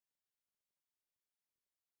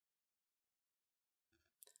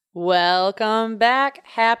Welcome back.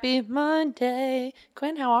 Happy Monday.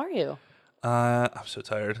 Quinn, how are you? I'm so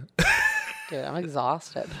tired. Dude, I'm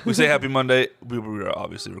exhausted. We say happy Monday. We were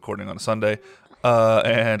obviously recording on a Sunday.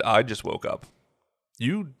 And I just woke up.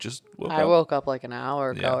 You just woke I up? woke up like an hour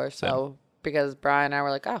ago Yeah, or so because Brian and I were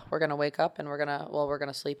like, oh, we're going to wake up and we're going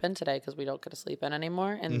to sleep in today because we don't get to sleep in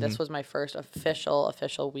anymore. And this was my first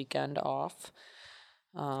official weekend off.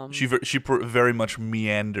 She very much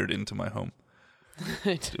meandered into my home.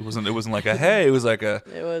 It wasn't like a hey. It was like a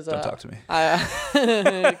It was don't talk to me.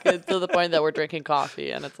 to the point that we're drinking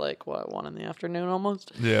coffee and it's like, what, 1 PM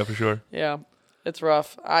almost? Yeah, for sure. Yeah, it's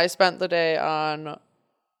rough. I spent the day on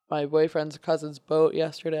my boyfriend's cousin's boat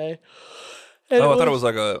yesterday. And I thought it was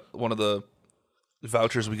like one of the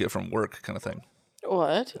vouchers we get from work kind of thing.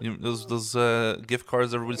 What? Those gift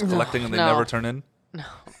cards everybody's collecting and they no. never turn in.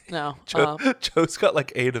 No. Joe's got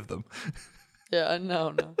like 8 of them. Yeah,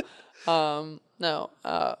 no. No.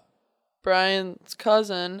 Brian's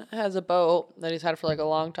cousin has a boat that he's had for like a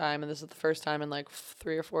long time, and this is the first time in like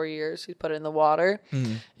 3 or 4 years he's put it in the water.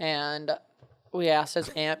 And we asked his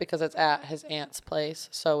aunt because it's at his aunt's place,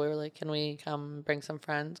 so we were like, "Can we come bring some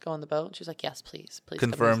friends, go on the boat?" And she's like, "Yes, please." Come use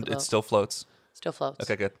Confirmed. the boat." It still floats. Still floats.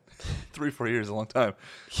 Okay, good. 3-4 years is a long time.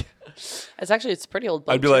 It's a pretty old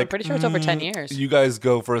boat. I'd be too. like, I'm pretty sure it's over 10 years. You guys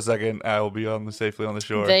go for a second. I will be safely on the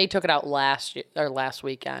shore. They took it out last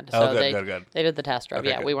weekend. So good. They did the test drive.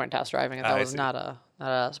 Okay, Yeah, good. we weren't test driving it. I That was see. not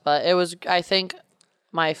us. But it was, I think,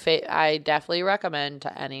 I definitely recommend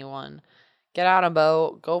to anyone, get out on a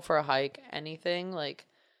boat, go for a hike, anything. Like,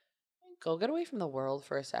 go get away from the world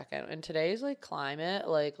for a second. In today's, like, climate,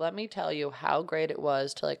 like, let me tell you how great it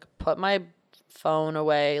was to, like, put my phone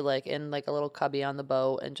away, like, in, like, a little cubby on the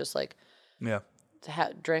boat and just, like, Yeah.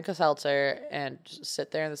 drink a seltzer and just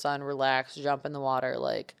sit there in the sun, relax, jump in the water,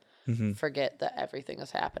 like forget that everything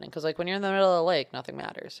is happening. Because like when you're in the middle of the lake, nothing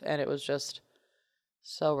matters. And it was just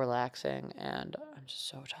so relaxing. And I'm just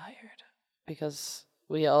so tired because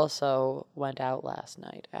we also went out last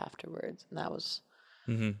night afterwards, and that was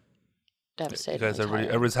You devastating. guys,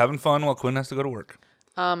 everybody's having fun while Quinn has to go to work.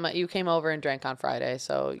 You came over and drank on Friday,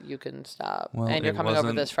 so you can stop. Well, and you're it coming over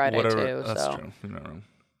wasn't this Friday whatever- too. That's so. true. You're not wrong.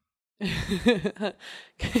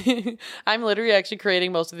 I'm literally actually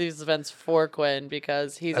creating most of these events for Quinn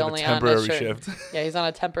because he's I have only a temporary on a shift. Yeah, he's on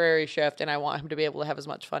a temporary shift, and I want him to be able to have as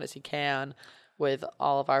much fun as he can with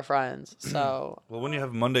all of our friends. So Well, when you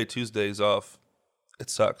have Monday, Tuesdays off, it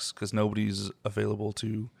sucks because nobody's available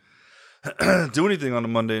to do anything on a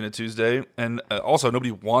Monday and a Tuesday, and also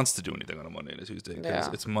nobody wants to do anything on a Monday and a Tuesday because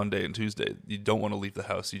Yeah. it's Monday and Tuesday. You don't want to leave the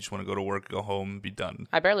house. You just want to go to work, go home, be done.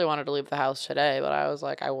 I barely wanted to leave the house today, but I was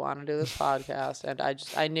like, I want to do this podcast, and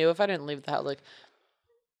I knew if I didn't leave the house, like,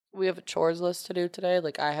 we have a chores list to do today.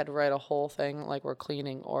 Like, I had to write a whole thing, like, we're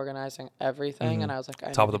cleaning, organizing everything, and I was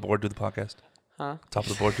like, Top of the board, do the podcast. Huh? Top of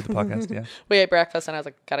the board, do the podcast. Yeah. We ate breakfast, and I was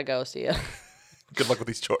like, gotta go, see ya. Good luck with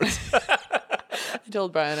these chores. I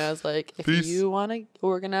told Brian, I was like, if Peace. you want to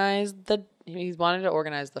organize he wanted to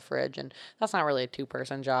organize the fridge, and that's not really a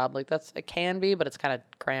 2-person job. Like, it can be, but it's kind of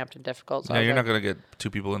cramped and difficult. So Yeah, I was you're like, not gonna get 2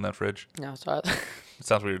 people in that fridge. No, so It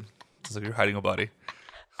sounds weird. It's like you're hiding a body.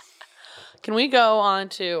 can we go on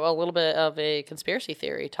to a little bit of a conspiracy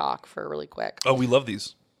theory talk for really quick? Oh, we love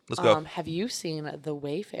these. Let's go. Have you seen the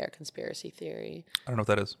Wayfair conspiracy theory? I don't know what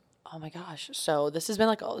that is. Oh my gosh. So this has been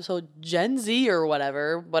like, so Gen Z or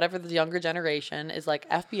whatever the younger generation is like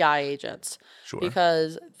FBI agents. Sure.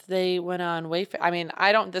 Because they went on Wayfair. I mean,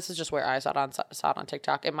 this is just where I saw it on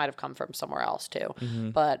TikTok. It might have come from somewhere else too.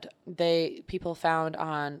 But people found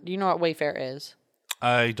do you know what Wayfair is?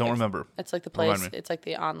 I don't remember. It's like the Remind place, me. it's like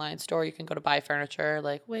the online store. You can go to buy furniture.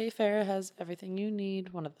 Like Wayfair has everything you need.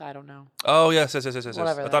 I don't know. Oh, yes. I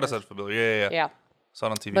Whatever thought that it sounded familiar. Yeah. Yeah. Saw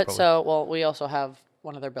it on TV. But probably. we also have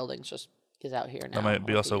one of their buildings just is out here now. That might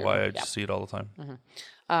be also here. why I just see it all the time.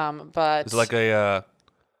 But Is it like a...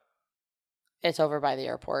 it's over by the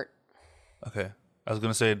airport. Okay. I was going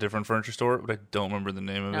to say a different furniture store, but I don't remember the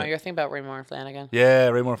name of No, it. you're thinking about Raymore and Flanagan. Yeah,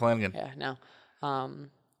 Raymore Flanagan. Yeah, no.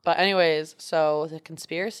 But anyways, so the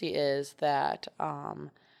conspiracy is that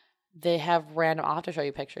they have random. I'll have to show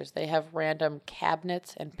you pictures. They have random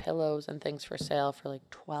cabinets and pillows and things for sale for like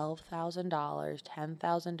 $12,000,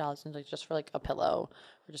 $10,000, and like just for like a pillow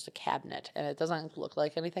or just a cabinet. And it doesn't look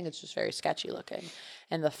like anything. It's just very sketchy looking.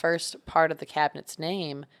 And the first part of the cabinet's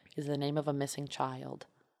name is the name of a missing child.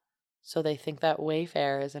 So they think that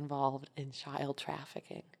Wayfair is involved in child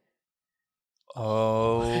trafficking.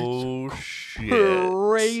 Oh, shit.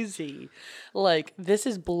 Crazy. Like, this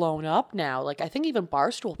is blown up now. Like, I think even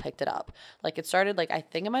Barstool picked it up. Like, it started, like, I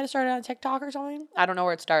think it might have started on TikTok or something. I don't know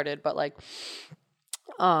where it started, but, like,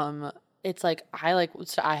 it's like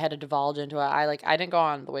I had to divulge into it. I didn't go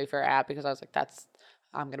on the Wayfair app because I was like,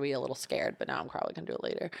 I'm gonna be a little scared, but now I'm probably gonna do it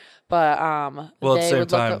later. But Well, at the they same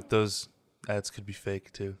would look time, up, those ads could be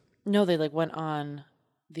fake too. no, they like went on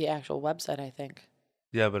the actual website. I think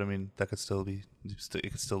Yeah, but I mean, that could still be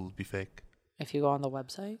it could still be fake. if you go on the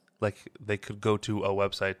website, Like they could go to a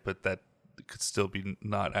website, but that could still be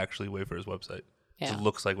not actually Wayfair's website. yeah. It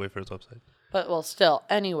looks like Wayfair's website. But well, still,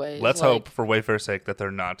 anyways. Let's like, hope for Wayfair's sake that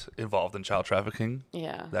they're not involved in child trafficking.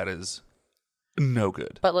 Yeah. That is no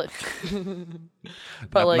good. But like,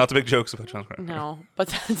 but Not to make jokes about child trafficking. no, but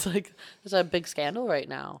that's like there's a big scandal right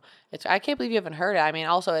now. I can't believe you haven't heard it. I mean,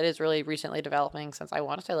 also it is really recently developing since I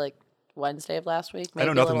want to say like Wednesday of last week. I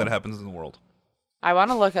know nothing that happens in the world. I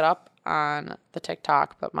want to look it up on the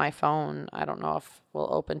TikTok, but my phone, I don't know if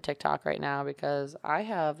we'll open TikTok right now because I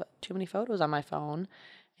have too many photos on my phone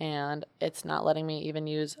and it's not letting me even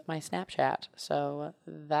use my Snapchat. So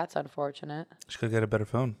that's unfortunate. She could get a better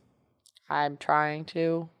phone. I'm trying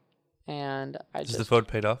to, and Is the phone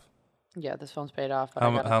paid off? Yeah, this phone's paid off. But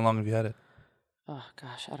How long have you had it? Oh,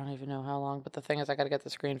 gosh, I don't even know how long. But the thing is, I got to get the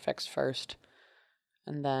screen fixed first.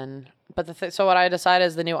 And then, so what I decided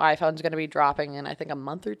is the new iPhone's going to be dropping in, I think, a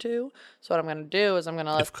month or two. So what I'm going to do is I'm going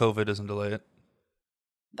to If COVID doesn't delay it.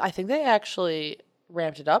 I think they actually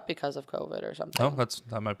ramped it up because of COVID or something. Oh,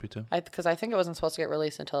 that might be too. Because I think it wasn't supposed to get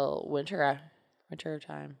released until winter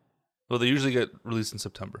time. Well, they usually get released in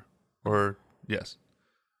September. Or, yes.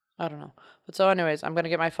 I don't know. But so anyways, I'm going to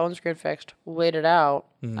get my phone screen fixed, wait it out.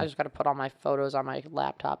 I just got to put all my photos on my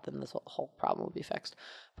laptop, then this whole problem will be fixed.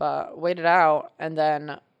 But wait it out, and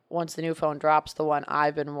then once the new phone drops, the one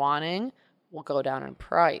I've been wanting will go down in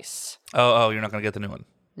price. Oh, you're not going to get the new one?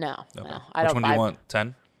 No, Okay. no. Which one do you want?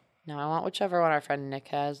 10? No, I want whichever one our friend Nick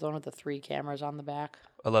has, the one with the 3 cameras on the back.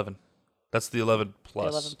 11. That's the 11 Plus.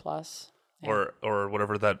 The 11 Plus. Yeah. Or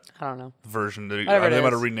whatever that I don't know. version. They Whatever it might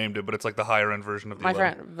have is. renamed it, but it's like the higher end version of the My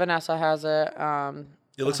 11. friend Vanessa has it.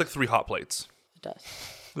 It looks like 3 hot plates. It does.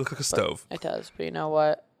 It looks like a stove. It does. But you know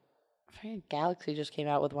what? I think Galaxy just came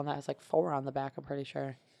out with one that has like 4 on the back, I'm pretty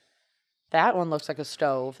sure. That one looks like a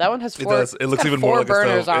stove. That one has 4. It does. It looks even more like a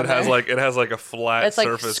burners stove. on It has like a flat it's like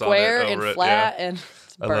surface square on it and over it. flat Yeah. and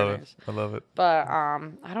it's burners. I love it. But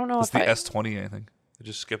I don't know It's if the S20, I think. It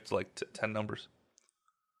just skipped like 10 numbers.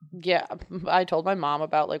 Yeah, I told my mom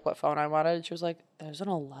about like what phone I wanted, and she was like, "There's an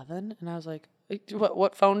 11," and I was like,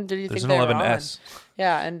 "What phone did you There's think an they were 11S. on?"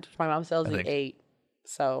 Yeah, and my mom sells I the think. 8,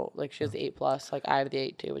 so like she has the 8 Plus. Like I have the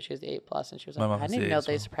 8 too, but she has the 8 Plus, and she was My like, mom "I has didn't the even know 8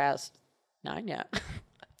 they as well. surpassed 9 yet."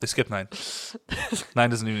 They skipped 9. 9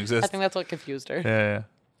 doesn't even exist. I think that's what confused her. Yeah.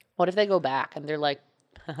 What if they go back and they're like,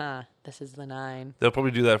 "Haha, this is the 9." They'll probably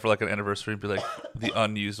do that for like an anniversary and be like, the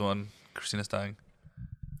unused one. Christina's dying.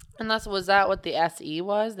 And was that what the SE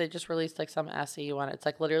was? They just released like some SE one. It's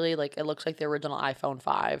like literally like it looks like the original iPhone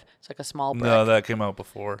 5. It's like a small brick. No, that came out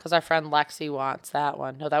before. Because our friend Lexi wants that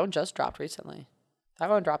one. No, that one just dropped recently.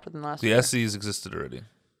 That one dropped within the last The year. SEs existed already.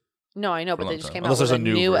 No, I know, for a but they long just time. came Unless out with there's a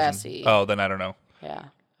new version. SE. Oh, then I don't know. Yeah,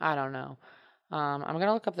 I don't know. I'm going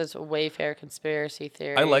to look up this Wayfair conspiracy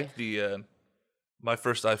theory. I liked the, my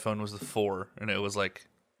first iPhone was the 4, and it was like,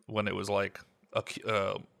 when it was like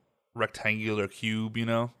a rectangular cube, you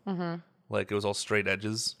know? Mm-hmm. Like it was all straight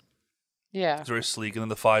edges. Yeah. It was very sleek, and then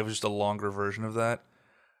the 5 was just a longer version of that.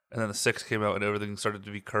 And then the 6 came out, and everything started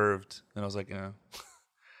to be curved, and I was like, yeah.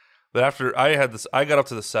 But after I had this, I got up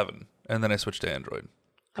to the 7, and then I switched to Android.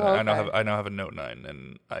 Oh, I now okay. have a Note 9,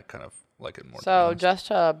 and I kind of like it more. So just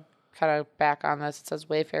to kind of back on this, it says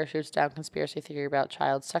Wayfair shoots down conspiracy theory about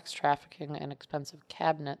child sex trafficking and expensive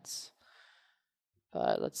cabinets.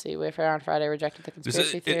 But let's see. Wayfair on Friday rejected the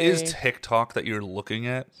conspiracy theory. It is TikTok that you're looking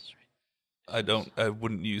at. I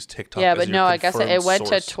wouldn't use TikTok. Yeah, as but your no, I guess it confirmed went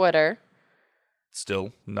source. to Twitter.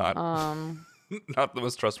 Still not not the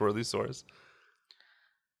most trustworthy source.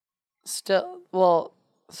 Well,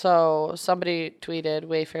 so somebody tweeted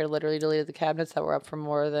Wayfair literally deleted the cabinets that were up for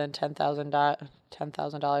more than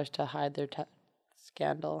 $10,000 to hide their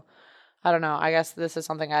scandal. I don't know. I guess this is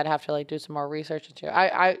something I'd have to like do some more research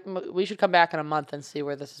into. We should come back in a month and see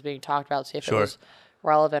where this is being talked about, see if it was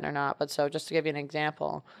relevant or not. But so just to give you an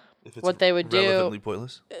example, what they would do. Relatively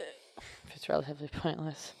pointless. If it's relatively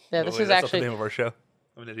pointless. Yeah, this Wait, is that's actually not the name of our show.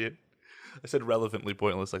 I'm an idiot. I said relevantly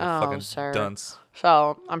pointless, like a fucking sir. dunce.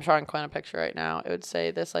 So I'm showing Quinn a picture right now. It would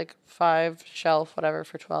say this like 5 shelf whatever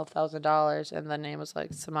for $12,000, and the name was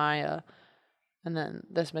like Samaya, and then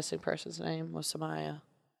this missing person's name was Samaya.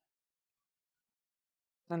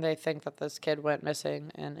 And they think that this kid went missing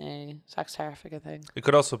in a sex trafficking thing. It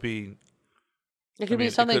could also be It could mean, be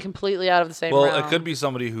it something could- completely out of the same Well, realm. it could be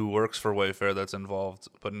somebody who works for Wayfair that's involved,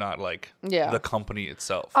 but not like Yeah. the company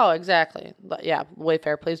itself. Oh, exactly. But yeah,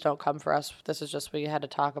 Wayfair, please don't come for us. This is just we had to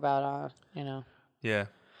talk about. Yeah.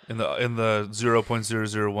 In the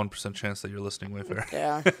 0.001% chance that you're listening, Wayfair.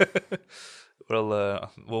 Yeah.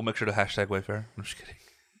 We'll make sure to hashtag Wayfair. I'm just kidding.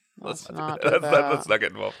 Let's do not that. do that. Let's not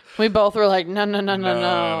get involved. We both were like, no.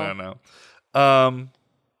 No.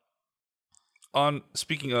 On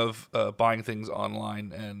speaking of buying things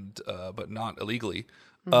online and but not illegally,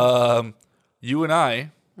 you and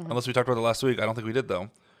I, unless we talked about it last week, I don't think we did though.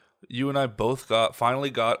 You and I both finally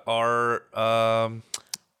got our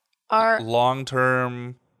Our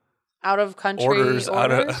long-term out of country orders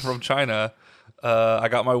orders from China. I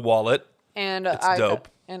got my wallet. and It's I dope.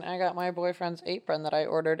 I got my boyfriend's apron that I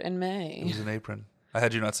ordered in It May. was an apron. I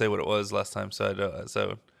had you not say what it was last time,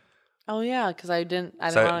 so Oh yeah, because I didn't. I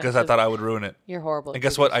thought I would ruin it. you're horrible. And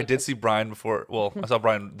guess what? I did see Brian before. Well, I saw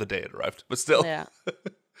Brian the day it arrived, but still, Yeah.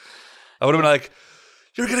 I would have been like,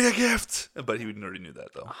 "You're getting a gift," but he already knew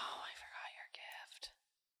that though. Oh, I forgot your gift.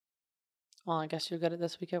 Well, I guess you'll get it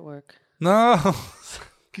this week at work. No, can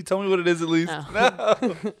you tell me what it is at least? No.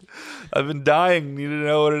 No, I've been dying. Need to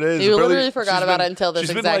know what it is. You Apparently, literally forgot she's about been- it until this She's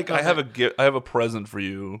been exact like, "I have a moment. gift. I have a present for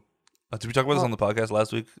you." Did we talk about this on the podcast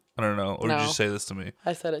last week? I don't know. Or did No. you say this to me?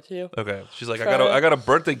 I said it to you. Okay. She's like, Try I it. got a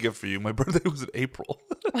birthday gift for you. My birthday was in April.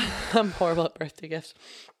 I'm horrible at birthday gifts.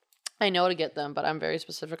 I know to get them, but I'm very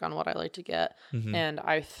specific on what I like to get. Mm-hmm. And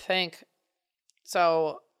I think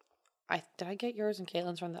so. Did I get yours and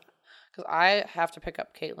Caitlin's from that? Because I have to pick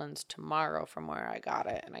up Caitlin's tomorrow from where I got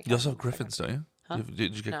it, and I You also have can't- Griffins, don't you? Huh?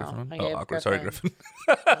 Did you get No, Griffin one? I Oh, gave awkward. Sorry, Griffin-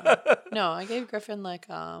 Griffin. No, I gave Griffin like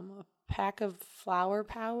a pack of flower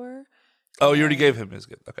power. Oh, you already gave him his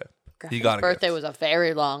gift. Okay. Griffin's got a birthday gift. was a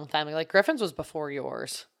very long time. Like Griffin's was before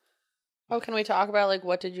yours. Oh, can we talk about like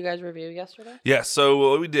what did you guys review yesterday? Yeah, so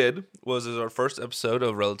what we did was as our first episode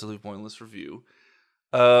of Relatively Pointless Review,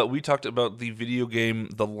 we talked about the video game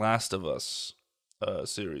The Last of Us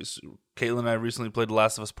series. Caitlin and I recently played The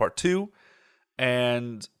Last of Us Part 2,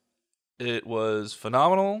 and it was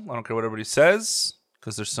phenomenal. I don't care what everybody says,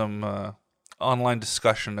 because there's some online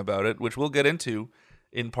discussion about it, which we'll get into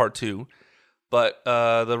in Part 2. But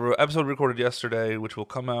the episode recorded yesterday, which will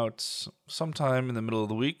come out sometime in the middle of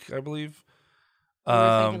the week, I believe. We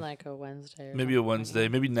were thinking like a Wednesday. Or Maybe a something. Wednesday,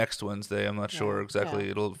 maybe next Wednesday. I'm not sure exactly.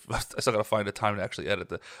 yeah. It'll. I still gotta find a time to actually edit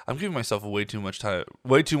the. I'm giving myself way too much time,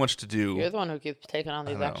 way too much to do. You're the one who keeps taking on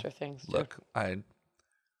these know. extra things. Too. Look,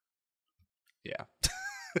 yeah.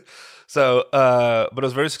 So, but it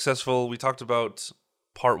was very successful. We talked about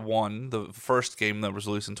part 1, the first game that was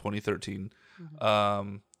released in 2013.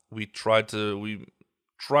 Mm-hmm. We tried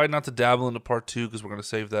not to dabble into part 2 because we're gonna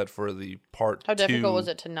save that for the part. How 2. difficult was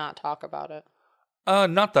it to not talk about it?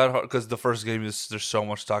 Not that hard because the first game there's so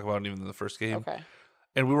much to talk about even in the first game. Okay.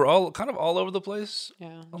 And we were all kind of all over the place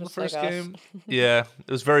Yeah. on the just like first us. game. Yeah,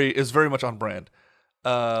 it was very much on brand.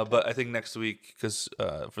 But I think next week, because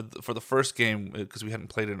for the first game, because we hadn't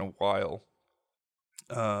played it in a while,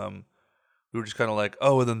 we were just kind of like,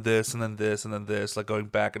 oh, and then this, and then this, and then this, like going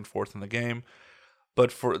back and forth in the game.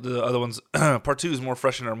 But for the other ones, part 2 is more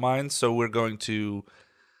fresh in our minds, so we're going to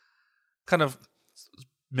kind of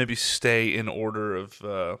maybe stay in order of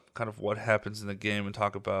kind of what happens in the game and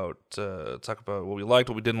talk about what we liked,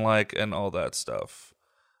 what we didn't like, and all that stuff.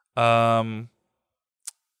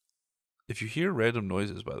 If you hear random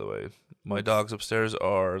noises, by the way, my dogs upstairs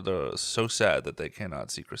are so sad that they cannot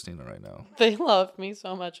see Christina right now. They love me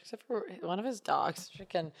so much, except for one of his dogs.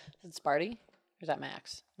 Freaking, is it Sparty? Or is that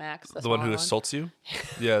Max? Max, The one who assaults you?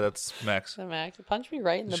 Yeah, that's Max. The Max. He punched me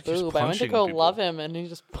right in the Just keeps boob. I went to punching go people. love him, and he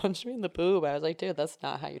just punched me in the boob. I was like, dude, that's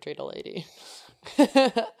not how you treat a lady.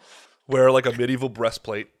 Wear like a medieval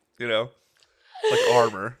breastplate, like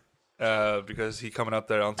armor, because he coming out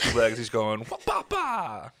there on 2 legs. He's going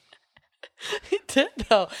wah-ba-ba. He did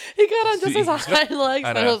though. He got on just See, his he's got- hind legs, I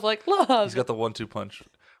and I know. was like, love. He's got the 1-2 punch.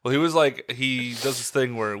 Well, he does this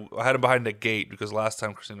thing where I had him behind a gate because last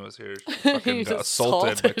time Christina was here, she fucking He got just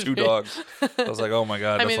assaulted by assaulted 2 me. dogs. I was like, oh my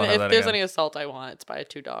god, I let's mean, not have if that there's again. any assault I want, it's by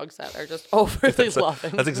 2 dogs that are just overly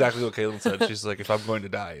loving. That's exactly what Caitlin said. She's like, if I'm going to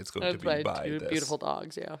die, it's going That's to be by by 2 this. beautiful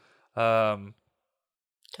dogs. Yeah. Um,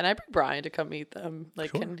 Can I bring Brian to come meet them? Like,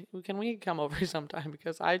 Sure. can we come over sometime?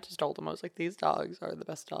 Because I just told him I was like, these dogs are the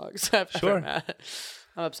best dogs I've Sure. ever met.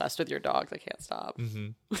 I'm obsessed with your dogs. I can't stop.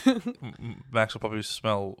 Max will probably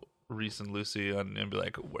smell Reese and Lucy and be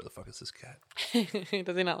like, where the fuck is this cat?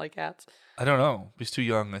 Does he not like cats? I don't know. He's too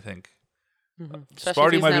young, I think. Especially if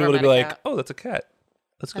Sparty he's might be never able to met be a like, cat. oh, that's a cat.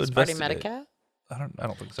 Let's go Has Sparty investigate. met a cat? I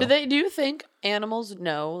don't think so. Do you think animals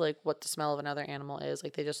know like what the smell of another animal is?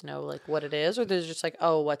 Like they just know like what it is, or they're just like,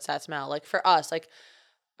 oh, what's that smell? Like for us, like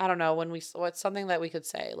I don't know what's something that we could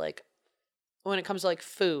say like when it comes to like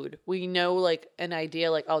food, we know like an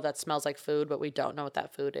idea like, oh, that smells like food, but we don't know what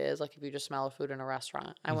that food is. Like if you just smell a food in a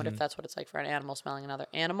restaurant, I wonder if that's what it's like for an animal smelling another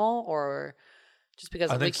animal, or just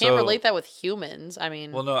because I we think can't so. relate that with humans. I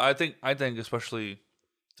mean, Well, no, I think especially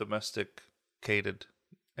domesticated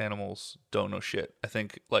animals don't know shit. I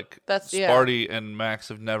think like That's- yeah. Sparty and Max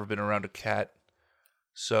have never been around a cat,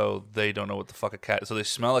 so they don't know what the fuck a cat. So they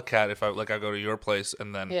smell a cat if I go to your place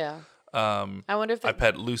and then yeah. I wonder if I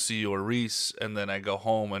pet Lucy or Reese and then I go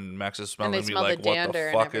home and Max is and smelling they me smell like, the what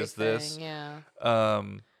dander the and fuck is this? everything, yeah.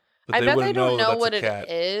 But I bet they wouldn't don't know that's what a it cat.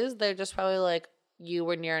 is. They're just probably like, you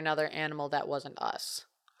were near another animal that wasn't us.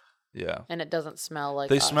 Yeah. And it doesn't smell like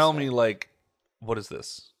They us, smell or- me like, what is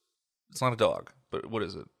this? It's not a dog, but what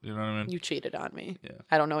is it? You know what I mean? You cheated on me. Yeah.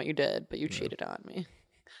 I don't know what you did, but you cheated on me.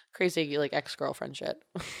 Crazy, like, ex-girlfriend shit.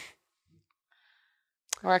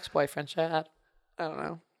 Or ex-boyfriend shit. I don't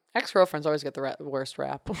know. Ex-girlfriends always get the worst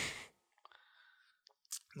rap.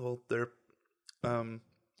 Well, they're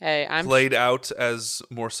Hey, I'm... played out as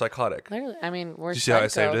more psychotic. Clearly, I mean, we're Did you see how I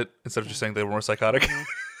saved psycho. it? Instead of just saying they were more psychotic.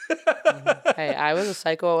 Hey, I was a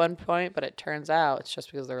psycho at one point, but it turns out it's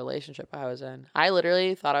just because of the relationship I was in. I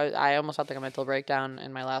literally thought I almost had like a mental breakdown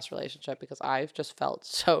in my last relationship because I just felt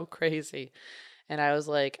so crazy. And I was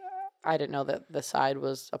like, I didn't know that the side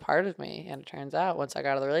was a part of me. And it turns out once I got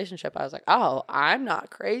out of the relationship, I was like, oh, I'm not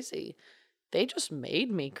crazy. They just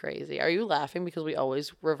made me crazy. Are you laughing because we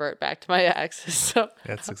always revert back to my exes? So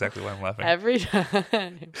That's exactly why I'm laughing. every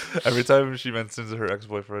time. Every time she mentions her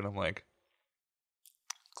ex-boyfriend, I'm like,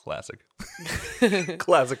 classic.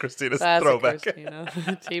 Classic Christina's Classic throwback. Christina.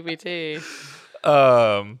 TBT.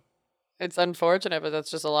 Um, It's unfortunate, but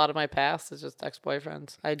that's just a lot of my past is just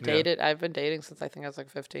ex-boyfriends. I've been dating since I think I was like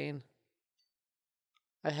 15.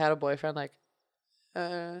 I had a boyfriend like,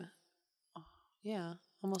 yeah,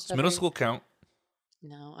 almost does middle every- school count?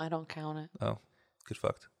 No, I don't count it. Oh, get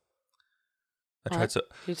fucked. I What? tried to.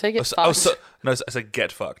 You take it Oh, fucked. so, no, I said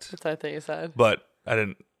get fucked, That's what I think you said. but I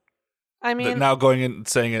didn't. I mean, Now going in,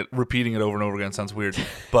 saying it, repeating it over and over again sounds weird.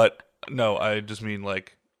 But no, I just mean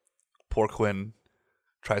like, poor Quinn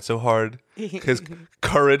tried so hard. His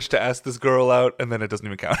courage to ask this girl out, and then it doesn't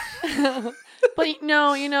even count. but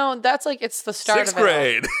no, that's like it's the start Sixth of it.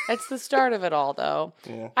 grade. All. It's the start of it all, though.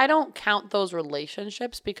 Yeah. I don't count those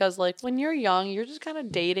relationships because, like, when you're young, you're just kind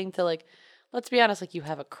of dating to like. Let's be honest, like you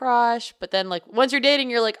have a crush, but then like once you're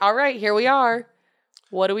dating, you're like, all right, here we are.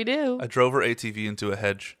 What do we do? I drove her ATV into a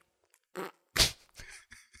hedge.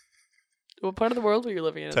 What part of the world were you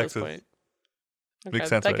living in at Texas. this point? Makes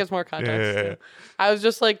sense, That right? gives more context. Yeah. I was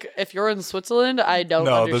just like, if you're in Switzerland, I don't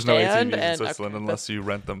No, there's no understand. ATVs in and Switzerland okay, unless you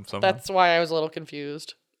rent them somehow. that's why I was a little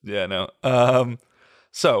confused. Yeah, no.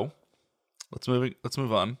 So let's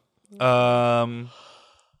move on.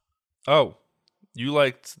 Oh, you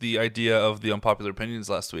liked the idea of the unpopular opinions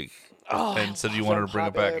last week, and said you wanted to bring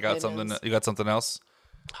it back. You got something else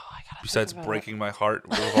besides breaking my heart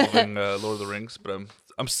revolving Lord of the Rings. But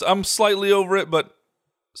I'm slightly over it, but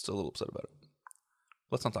still a little upset about it.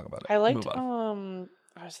 Let's not talk about it. I liked. Move on.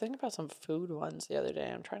 I was thinking about some food ones the other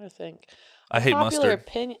day. I'm trying to think. I hate Popular mustard,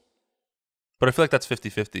 opinion. but I feel like that's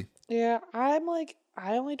 50-50. Yeah, I'm like,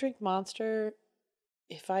 I only drink Monster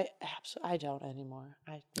if I don't anymore.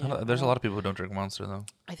 There's a lot of people who don't drink Monster though.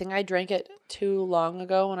 I think I drank it too long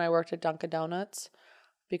ago when I worked at Dunkin' Donuts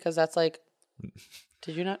because that's like.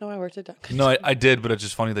 Did you not know I worked at Dunkin'? No, I did, but it's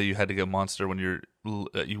just funny that you had to get Monster when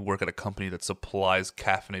you work at a company that supplies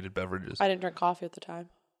caffeinated beverages. I didn't drink coffee at the time.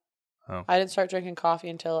 Oh. I didn't start drinking coffee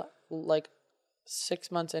until like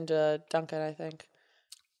 6 months into Dunkin', I think.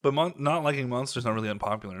 But not liking Monster is not really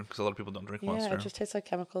unpopular because a lot of people don't drink Yeah, Monster. it just tastes like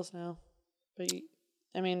chemicals now. But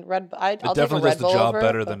I'll It take a definitely Red does the Bull job over it,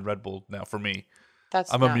 better but than Red Bull now for me.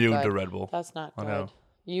 That's I'm not immune good. to Red Bull. That's not I good. know.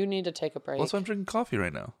 You need to take a break. Well, that's why I'm drinking coffee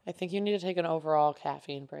right now. I think you need to take an overall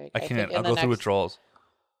caffeine break. I think can't. in I'll the go through next- withdrawals.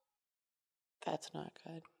 That's not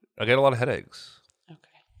good. I get a lot of headaches. Okay.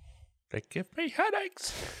 They give me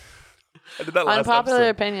headaches. I did that last Unpopular episode.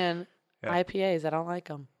 opinion. Yeah. IPAs. I don't like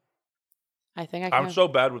them. I think I can. I'm so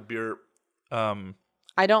bad with beer.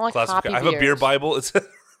 I don't like hoppy I have a beer beers. Bible. It's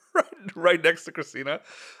right next to Christina.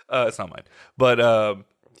 It's not mine, but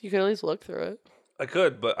You could at least look through it. I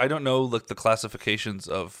could. But I don't know like the classifications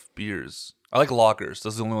of beers. I like lagers.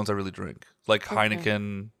 Those are the only ones I really drink. Like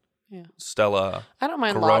Heineken, Yeah. Stella, I don't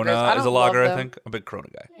mind Corona lagers. I is don't a lager. love I them. think I'm a big Corona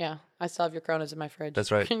guy. Yeah, I still have your Coronas in my fridge.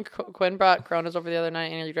 That's right. Quinn brought Coronas over the other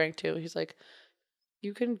night, and he drank two. He's like,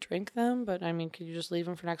 You can drink them, but I mean, could you just leave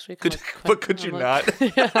them for next week? Could, I'm like, but could you not?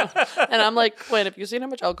 Yeah. And I'm like, Quinn, if you've seen how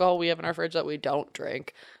much alcohol we have in our fridge that we don't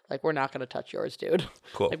drink, like, we're not going to touch yours, dude.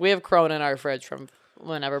 Cool. Like, we have Corona in our fridge from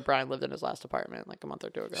whenever Brian lived in his last apartment, like a month or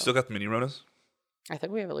two ago. Still got the mini Ronas? I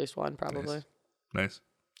think we have at least one, probably. Nice.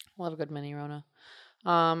 We'll have a good mini Rona.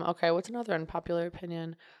 Okay, what's another unpopular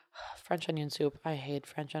opinion? French onion soup. I hate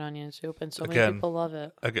French onion soup, and so many people love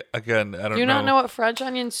it. Again, I don't know. Do you not know what French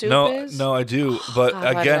onion soup is? No, I do. But God,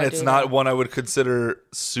 why again, did I it's do not that? one I would consider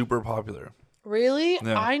super popular. Really?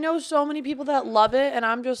 Yeah. I know so many people that love it, and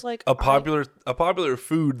I'm just like A popular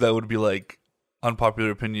food that would be like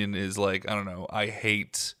unpopular opinion is like, I don't know, I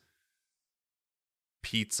hate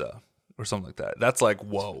pizza or something like that. That's like,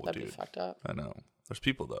 whoa, that'd dude. be fucked up. I know. There's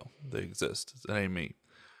people though. They exist. It ain't me.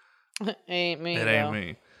 Ain't me. It though. ain't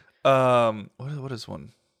me. What is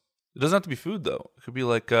one? It doesn't have to be food though. It could be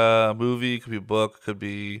like a movie, it could be a book, it could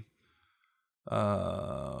be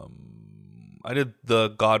I did The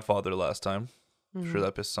Godfather last time. I'm sure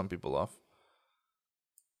that pissed some people off.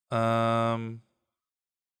 I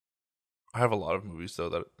have a lot of movies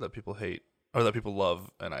though that people hate or that people love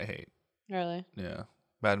and I hate. Really? Yeah.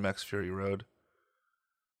 Mad Max Fury Road.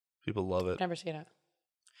 People love it. Never seen it.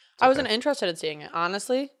 I wasn't interested in seeing it,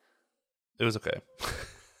 honestly. It was okay.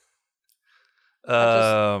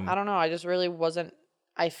 I don't know. I just really wasn't.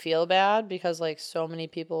 I feel bad because like so many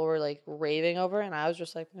people were like raving over it, and I was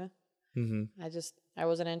just like, eh. Mm-hmm. I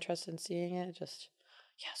wasn't interested in seeing it.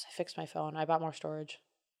 Yes, I fixed my phone. I bought more storage.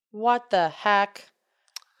 What the heck?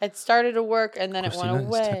 It started to work and then Christina it went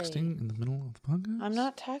away. is texting in the middle of the podcast. I'm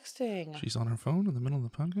not texting. She's on her phone in the middle of the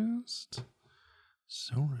podcast.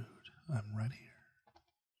 So rude. I'm right here.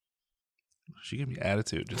 She gave me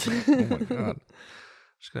attitude. Just like, oh my god.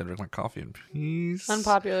 Just gotta drink my coffee in peace.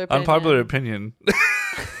 Unpopular opinion. Unpopular opinion.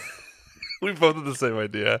 We both had the same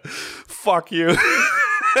idea. Fuck you.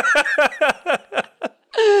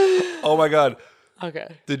 Oh my god. Okay.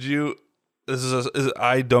 Did you?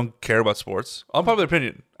 I don't care about sports. Unpopular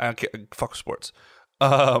opinion. I don't care. Fuck sports.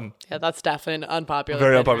 Yeah, that's definitely an unpopular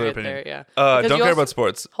Very opinion unpopular right opinion. there, yeah. Don't Because you care also- about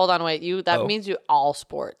sports. Hold on, wait. That means you all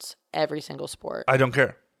sports. Every single sport. I don't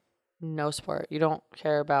care. No sport. You don't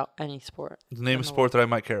care about any sport. Name a sport that I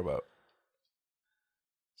might care about.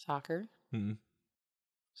 Soccer. Mm-mm.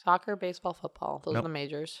 Soccer, baseball, football. Those are Nope. the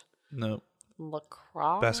majors. No.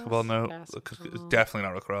 Lacrosse. Basketball, no. Basketball. Definitely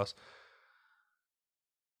not lacrosse.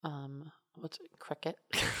 What's it? Cricket?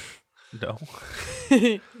 No.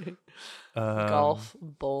 Golf,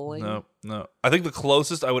 bowling. No. I think the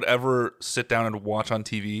closest I would ever sit down and watch on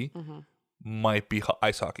TV Mm-hmm. might be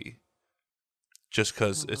ice hockey. Just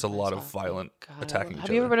because it's a Ice lot of hockey. violent God, attacking each Have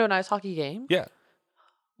other. you ever been to an ice hockey game? Yeah.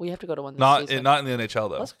 We have to go to one this Not season. in the NHL,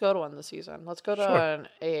 though. Let's go to one this season. Let's go to Sure. an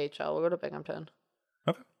AHL. We'll go to Binghamton.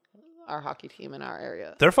 Okay. Our hockey team in our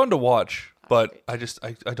area. They're fun to watch, but Great.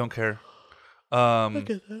 I don't care. Look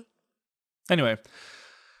at that. Anyway,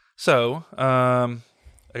 so I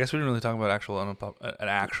guess we didn't really talk about an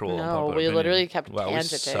actual. No, unpopular we opinion. literally kept Wow, we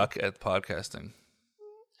tangenting. suck at podcasting.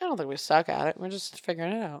 I don't think we suck at it. We're just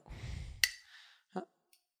figuring it out.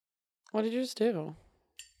 What did you just do?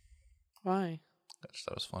 Why? I just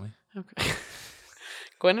thought it was funny. Okay.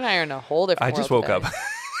 Gwen and I are in a whole different I just world woke up. today.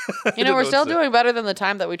 I You know, don't we're what still to say. doing better than the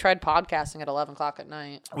time that we tried podcasting at 11 o'clock at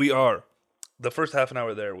night. We are. The first half an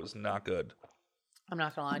hour there was not good, I'm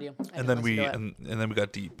not going to lie to you. and then we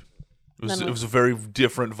got deep. Then It we- was a very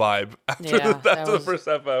different vibe after, Yeah, that after the was- first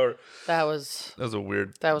half hour. That was That was a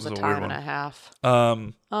weird. a weird time one. and a half.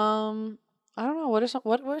 I don't know.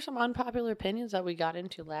 What were some unpopular opinions that we got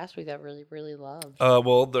into last week that really, really loved?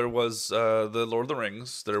 Well, there was the Lord of the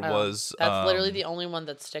Rings. There was That's literally the only one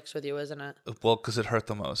that sticks with you, isn't it? well, because it hurt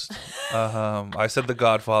the most. I said The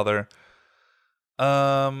Godfather.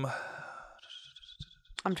 I'm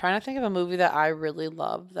trying to think of a movie that I really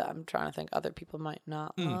love that I'm trying to think other people might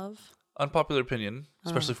not love. Unpopular opinion,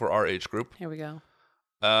 especially for our age group. Here we go.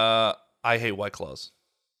 I hate White Claws.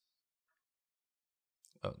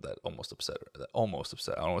 Oh, that almost upset her. I don't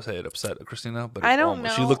want to say it upset Christina, but I it don't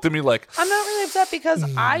almost. She know. looked at me like, I'm not really upset because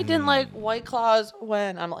I didn't like White Claws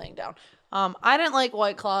when I'm laying down. I didn't like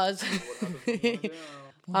White Claws.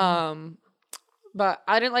 But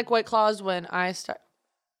I didn't like White Claws when I started.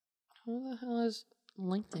 Who the hell is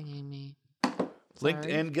LinkedIn me? Sorry.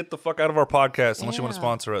 LinkedIn, get the fuck out of our podcast unless you want to Yeah.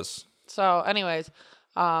 sponsor us. So, anyways,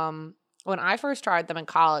 when I first tried them in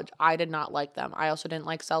college, I did not like them. I also didn't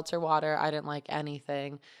like seltzer water. I didn't like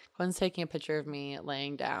anything. Quinn's taking a picture of me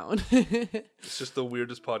laying down. It's just the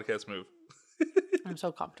weirdest podcast move. I'm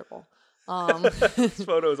so comfortable. This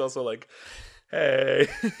photo is also like, hey.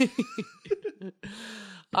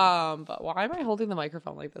 But why am I holding the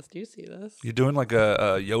microphone like this? Do you see this? You're doing like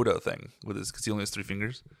a Yoda thing with his, because he only has 3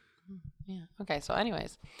 fingers. Yeah. Okay. So,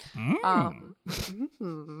 anyways, mint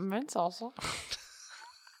salsa.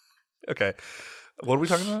 Okay. What are we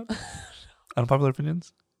talking about? Unpopular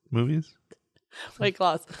opinions? Movies? White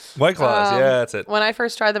Claws. White Claws. Yeah, that's it. When I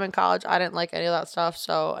first tried them in college, I didn't like any of that stuff.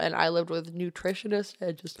 So, and I lived with nutritionists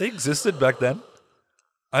and just. They existed back then?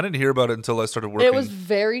 I didn't hear about it until I started working. It was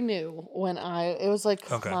very new when it was like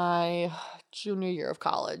Okay. my junior year of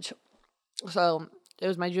college. So it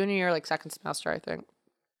was my junior year, like second semester, I think.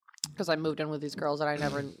 Because I moved in with these girls that I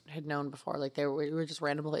never had known before. Like we were just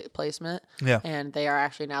random placement. Yeah. And they are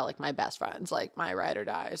actually now like my best friends, like my ride or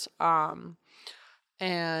dies.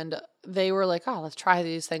 And they were like, oh, let's try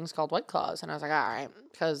these things called White Claws. And I was like, all right.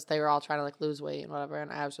 Because they were all trying to like lose weight and whatever. And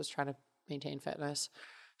I was just trying to maintain fitness.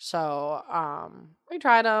 So we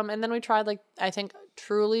tried them, and then we tried like I think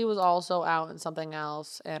Truly was also out in something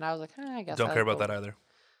else, and I was like, I guess Don't care about that either.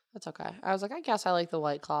 That's okay. I was like, I guess I like the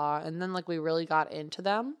White Claw, and then like we really got into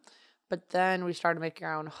them, but then we started making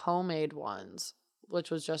our own homemade ones, which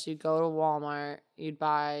was just you'd go to Walmart, you'd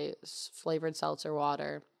buy flavored seltzer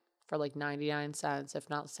water for like 99 cents, if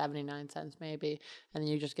not 79 cents maybe, and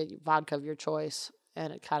then you just get vodka of your choice,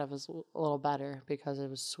 and it kind of was a little better because it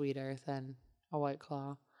was sweeter than a White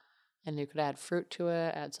Claw. And you could add fruit to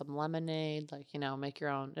it, add some lemonade, like, make your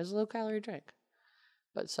own. It's a low-calorie drink.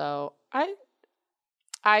 But so, I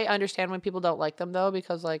understand when people don't like them, though,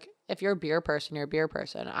 because, like, if you're a beer person, you're a beer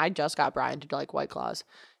person. I just got Brian to like White Claws.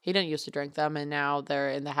 He didn't used to drink them, and now they're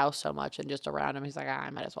in the house so much and just around him, he's like, I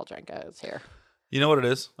might as well drink it. It's here. You know what it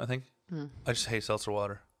is, I think? I just hate seltzer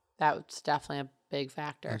water. That's definitely a big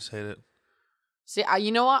factor. I just hate it. See,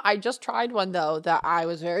 you know what? I just tried one, though, that I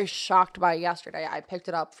was very shocked by yesterday. I picked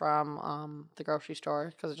it up from the grocery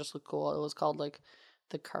store because it just looked cool. It was called, like,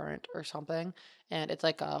 The Current or something. And it's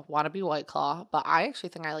like a wannabe White Claw. But I actually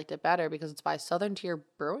think I liked it better because it's by Southern Tier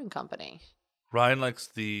Brewing Company. Ryan likes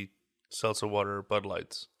the seltzer water Bud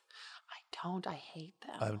Lights. I don't. I hate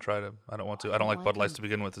them. I haven't tried them. I don't want to. I don't like Bud Lights to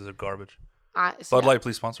begin with. They're garbage. Bud Light,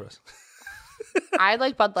 please sponsor us. I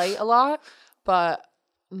like Bud Light a lot, but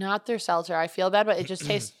not their seltzer. I feel bad, but it just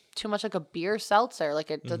tastes too much like a beer seltzer.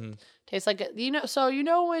 Like it tastes like So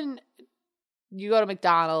when you go to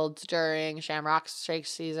McDonald's during Shamrock Shake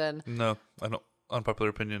season. No, I don't. Unpopular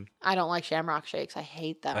opinion. I don't like Shamrock Shakes. I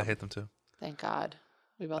hate them. I hate them too. Thank God.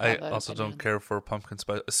 We both I have that also opinion. don't care for pumpkin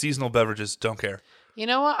spice. Seasonal beverages, don't care. You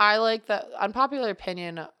know what? I like the unpopular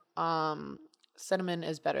opinion. Cinnamon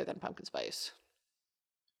is better than pumpkin spice.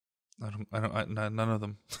 None of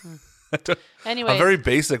them. Anyway, I'm very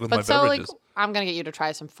basic with my beverages. Like, I'm gonna get you to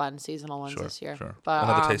try some fun seasonal ones this year. Sure. But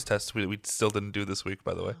another taste test we still didn't do this week,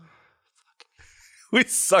 by the way. We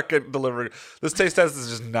suck at delivering. This taste test is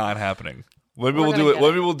just not happening. Maybe we'll do it.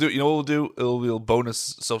 Maybe we'll do. You know what we'll do? It'll be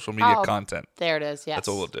bonus social media content. There it is. Yes, that's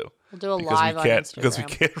what we'll do. We'll do a live on Instagram because we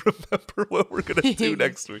can't remember what we're gonna do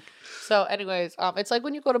next week. So, anyways, it's like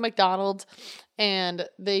when you go to McDonald's and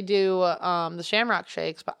they do the Shamrock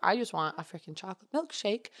Shakes, but I just want a freaking chocolate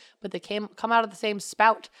milkshake. But they come out of the same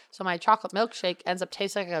spout, so my chocolate milkshake ends up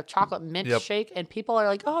tasting like a chocolate mint shake, and people are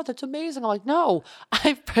like, "Oh, that's amazing!" I'm like, "No,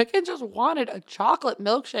 I freaking just wanted a chocolate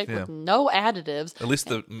milkshake with no additives." At least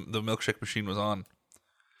the milkshake machine was on.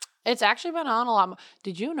 It's actually been on a lot more.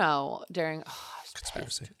 Did you know during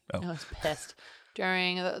conspiracy? I was pissed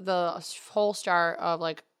during the whole start of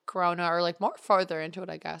like Corona, or like more further into it,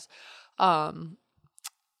 I guess. Like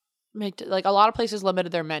a lot of places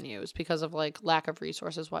limited their menus because of like lack of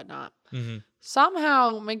resources, whatnot. Mm-hmm.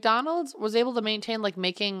 Somehow McDonald's was able to maintain like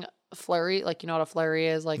making flurry, like you know what a flurry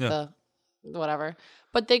is, like the whatever.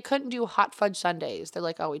 But they couldn't do hot fudge sundaes. They're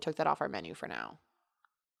like, oh, we took that off our menu for now.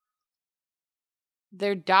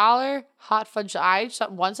 Their $1 hot fudge,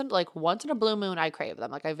 once in a blue moon, I crave them.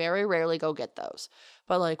 Like I very rarely go get those,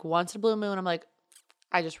 but like once in a blue moon, I'm like,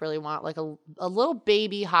 I just really want like a little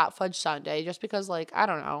baby hot fudge sundae, just because like, I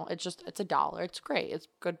don't know, it's $1. It's great. It's a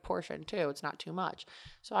good portion too. It's not too much.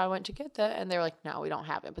 So I went to get that and they were like, no, we don't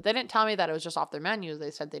have it. But they didn't tell me that it was just off their menus.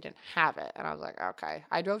 They said they didn't have it. And I was like, okay.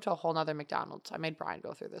 I drove to a whole nother McDonald's. I made Brian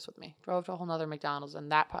go through this with me. Drove to a whole nother McDonald's,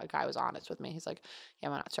 and that guy was honest with me. He's like, yeah,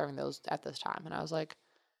 we're not serving those at this time. And I was like,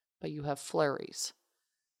 but you have flurries.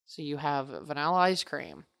 So you have vanilla ice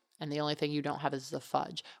cream. And the only thing you don't have is the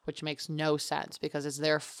fudge, which makes no sense because is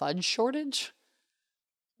there a fudge shortage?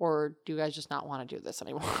 Or do you guys just not want to do this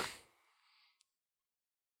anymore?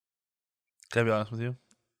 Can I be honest with you?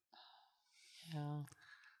 Yeah.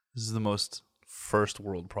 This is the most first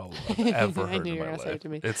world problem I've ever heard in my life. Say it to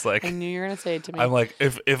me. It's like, I knew you were going to say it to me. I'm like,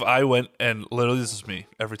 if I went and literally this is me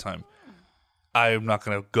every time. I'm not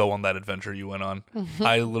going to go on that adventure you went on.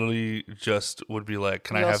 I literally just would be like,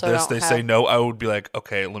 can I You have also this? don't They say no. I would be like,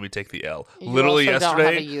 okay, let me take the L. You Literally also don't have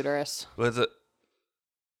a yesterday. uterus Was it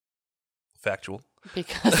factual?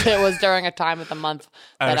 because it was during a time of the month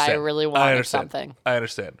that I really wanted something. I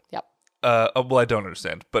understand. Yep. Well, I don't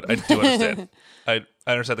understand, but I do understand. I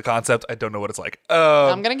understand the concept. I don't know what it's like.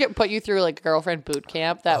 I'm gonna put you through like girlfriend boot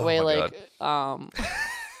camp. That way, my like, I'm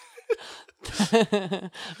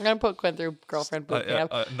gonna put Quinn through girlfriend boot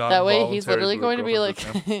camp. That way, he's literally going to be like,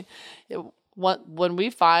 when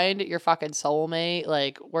we find your fucking soulmate,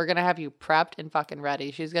 like, we're gonna have you prepped and fucking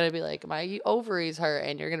ready. She's gonna be like, my ovaries hurt,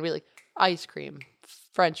 and you're gonna be like, ice cream,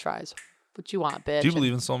 French fries. What you want, bitch? Do you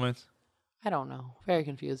believe in soulmates? I don't know. Very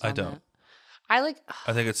confused. I don't. That. I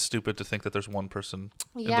think it's stupid to think that there's one person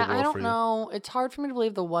in the Yeah, world I don't for you. know. It's hard for me to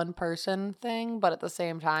believe the one person thing, but at the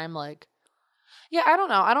same time, like, yeah, I don't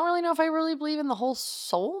know. I don't really know if I really believe in the whole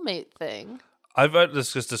soulmate thing. I've had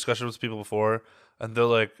this discussion with people before, and they're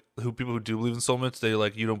like, people who do believe in soulmates, they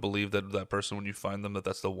like, you don't believe that person when you find them,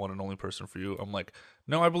 that's the one and only person for you. I'm like,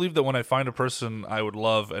 no, I believe that when I find a person I would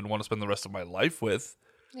love and want to spend the rest of my life with.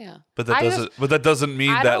 Yeah, but that doesn't mean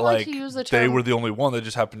I that don't like to use the they term, were the only one. They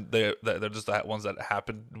just happened. They're just the ones that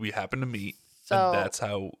we happened to meet, and that's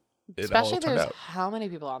how it especially all turned there's out. How many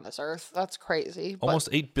people on this earth? That's crazy. Almost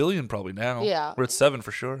 8 billion probably now. Yeah, we're at 7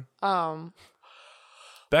 for sure.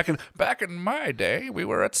 Back in my day, we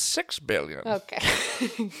were at 6 billion. Okay,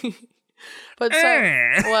 but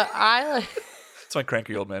so what I like. It's my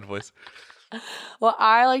cranky old man voice. What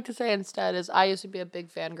I like to say instead is I used to be a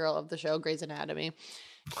big fangirl of the show Grey's Anatomy.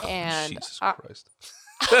 And Jesus Christ.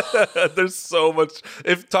 There's so much.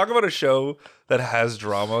 If talk about a show that has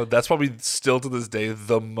drama, that's probably still to this day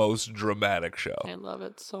the most dramatic show. I love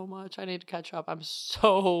it so much. I need to catch up. I'm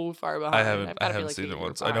so far behind. I haven't seen it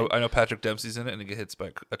once. I know Patrick Dempsey's in it and he gets hit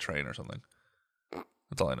by a train or something.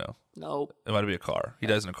 That's all I know. Nope. It might be a car. He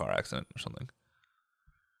dies in a car accident or something.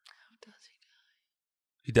 How does he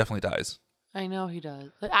die? He definitely dies. I know he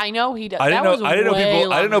does. I know he does. I didn't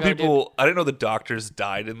know the doctors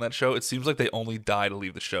died in that show. It seems like they only die to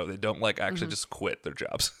leave the show. They don't like actually just quit their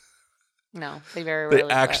jobs. No, they very rarely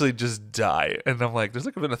They actually just die. And I'm like, there's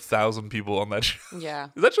like been 1,000 people on that show. Yeah.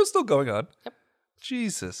 Is that show still going on? Yep.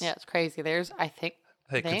 Jesus. Yeah, it's crazy. There's, I think.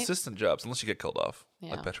 Hey, consistent jobs, unless you get killed off. Yeah.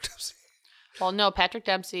 Like Patrick Dempsey. Well, no, Patrick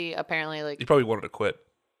Dempsey apparently like. He probably wanted to quit.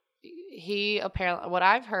 He apparently, what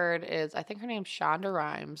I've heard is, I think her name's Shonda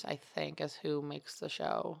Rhimes, I think, is who makes the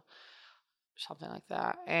show, something like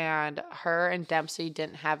that. And her and Dempsey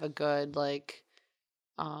didn't have a good like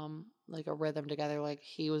a rhythm together. Like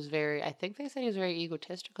he was very, I think they said he was very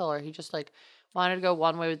egotistical, or he just like wanted to go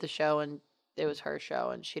one way with the show, and it was her show,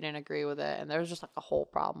 and she didn't agree with it, and there was just like a whole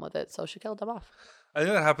problem with it, so she killed him off. I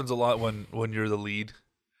think that happens a lot when you're the lead.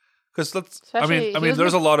 Because there's a Especially,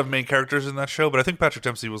 lot of main characters in that show, but I think Patrick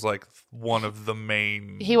Dempsey was like one of the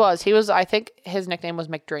main. He was. I think his nickname was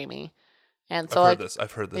McDreamy, and so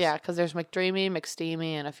I've heard this. Yeah, because there's McDreamy,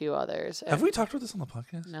 McSteamy, and a few others. Have we talked about this on the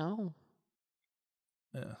podcast? No.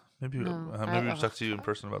 Yeah, maybe we've talked to you in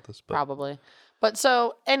person about this. But. Probably. But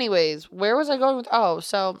so, anyways, where was I going with? Oh,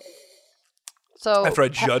 so after I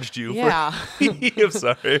judged you. Yeah. I'm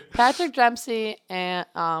sorry. Patrick Dempsey and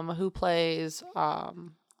who plays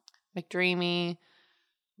McDreamy.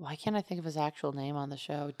 Why can't I think of his actual name on the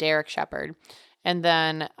show? Derek Shepherd. And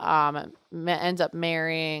then ends up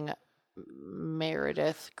marrying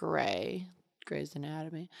Meredith Grey, Grey's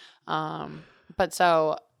Anatomy. But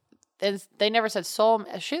so they never said soul.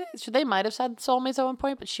 They might have said soulmates at one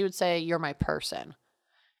point, but she would say, "You're my person."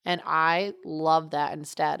 And I love that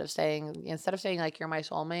instead of saying like you're my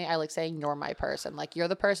soulmate, I like saying you're my person. Like you're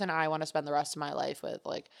the person I want to spend the rest of my life with.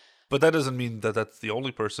 Like, but that doesn't mean that that's the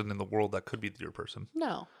only person in the world that could be your person.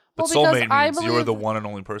 No. But soulmate means you're the one and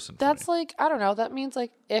only person. That's like, I don't know. That means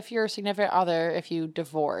like if you're a significant other, if you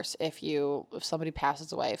divorce, if somebody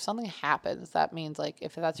passes away, if something happens, that means like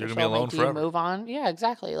if that's your soulmate, do you move on? Yeah,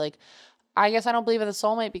 exactly. Like, I guess I don't believe in the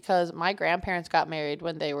soulmate because my grandparents got married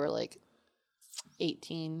when they were like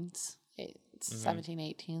 17,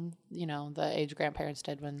 18, the age grandparents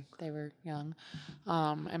did when they were young.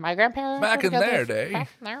 And my grandparents back in their day,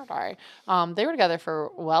 they were together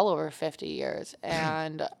for well over 50 years.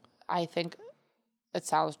 And I think it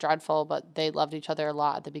sounds dreadful, but they loved each other a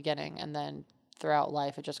lot at the beginning. And then throughout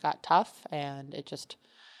life, it just got tough and it just,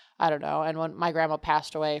 I don't know. And when my grandma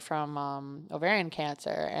passed away from ovarian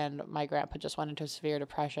cancer and my grandpa just went into severe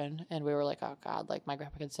depression and we were like, oh God, like my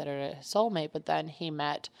grandpa considered it his soulmate. But then he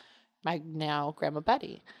met my now grandma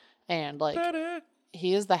Betty, and like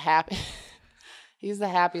he is the happiest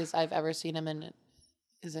I've ever seen him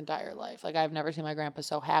his entire life. Like, I've never seen my grandpa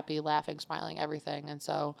so happy, laughing, smiling, everything. And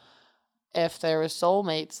so if there was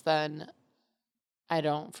soulmates, then I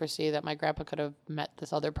don't foresee that my grandpa could have met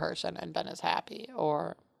this other person and been as happy,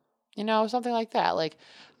 or, something like that. Like,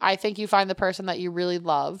 I think you find the person that you really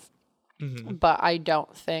love, but I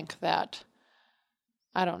don't think that,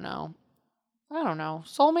 I don't know.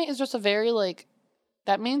 Soulmate is just a very, like,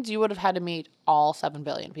 that means you would have had to meet all 7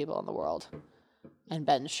 billion people in the world and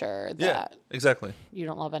been sure that exactly. you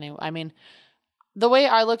don't love anyone. I mean, the way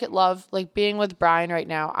I look at love, like being with Brian right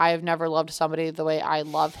now, I've never loved somebody the way I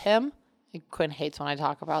love him. Quinn hates when I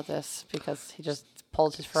talk about this because he just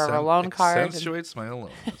pulls his Forever Alone card. Accentuates my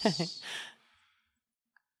aloneness.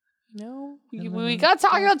 We got to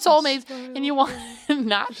talk about soulmates, and you want to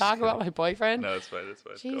not talk about my boyfriend? No, it's fine. It's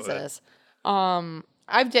fine. Jesus.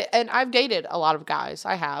 I've dated a lot of guys.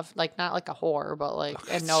 I have, like, not like a whore, but like,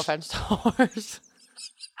 and no offense to whores.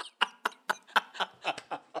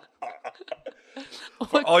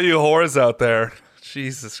 For all you whores out there,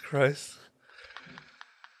 Jesus Christ.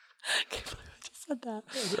 I can't believe I just said that.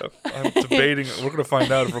 I'm debating. We're going to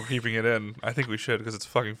find out if we're keeping it in. I think we should because it's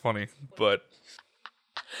fucking funny. But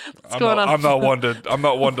I'm not one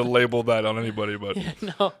to label that on anybody. But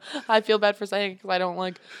no, I feel bad for saying it because I don't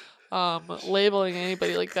like labeling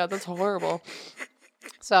anybody like that. That's horrible.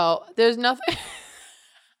 So there's nothing.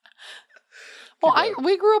 Well,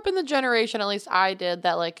 we grew up in the generation, at least I did,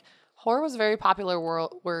 that like whore was a very popular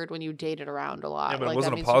word when you dated around a lot. Yeah, but like, it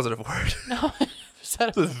wasn't a positive word. No.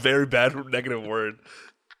 It's a very bad negative word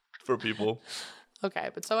for people. Okay,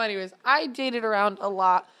 but so anyways, I dated around a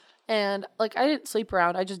lot, and like I didn't sleep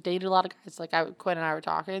around. I just dated a lot of guys. Like Quinn and I were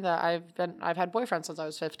talking that I've had boyfriends since I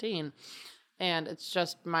was 15, and it's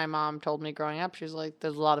just my mom told me growing up. She's like,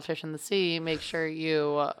 "There's a lot of fish in the sea. Make sure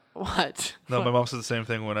you what." No, my mom said the same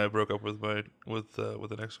thing when I broke up with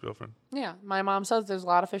an ex-girlfriend. Yeah, my mom says there's a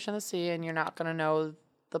lot of fish in the sea, and you're not gonna know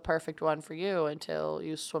the perfect one for you until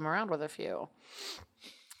you swim around with a few.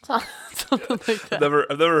 Something like that.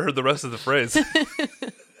 I've never heard the rest of the phrase.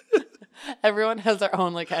 Everyone has their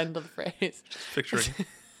own like end of the phrase. Picturing.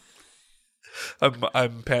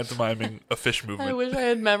 I'm pantomiming a fish movement. I wish I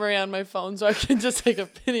had memory on my phone so I could just take a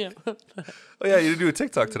video of that. Oh yeah, you did do a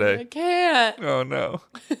TikTok today. I can't. Oh no.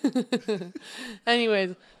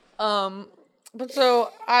 Anyways, but so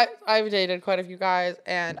I've dated quite a few guys,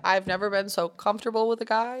 and I've never been so comfortable with a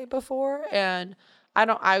guy before, and I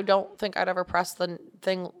don't think I'd ever press the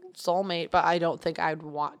thing soulmate, but I don't think I'd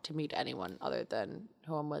want to meet anyone other than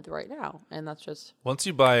who I'm with right now, and that's just once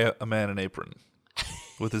you buy a man an apron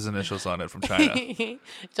with his initials on it from China,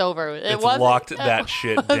 it's over. It's locked that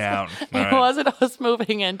shit down. It wasn't us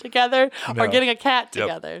moving in together or getting a cat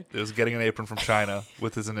together. It was getting an apron from China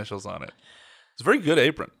with his initials on it. It's a very good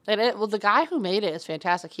apron. Well, the guy who made it is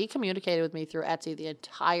fantastic. He communicated with me through Etsy the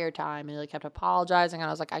entire time, and he like kept apologizing. And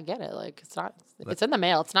I was like, I get it. Like it's in the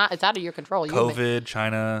mail. It's out of your control. COVID,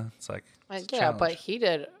 China. It's like yeah, but he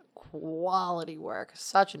did quality work.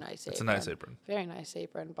 Such a nice apron. It's a nice apron. Very nice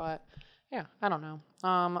apron. But yeah, I don't know.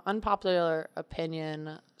 Unpopular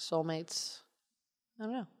opinion. Soulmates. I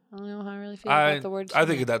don't know how I really feel about the word soulmate. I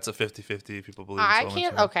think that's a 50-50. People believe in soulmates. I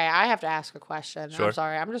can't. Okay, I have to ask a question. Sure. I'm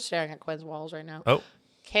sorry. I'm just staring at Quinn's walls right now. Oh.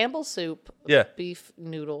 Campbell soup. Yeah. Beef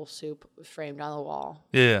noodle soup framed on the wall.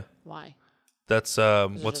 Yeah. Why? That's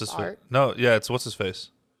what's his face? No, yeah, it's what's his face?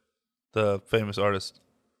 The famous artist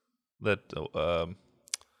that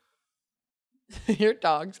Your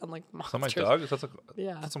dog sound like monsters. Is that my dog? That's like,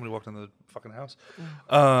 yeah. I thought somebody walked into the fucking house.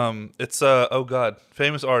 It's oh god,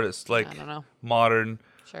 famous artist, like I don't know. Modern.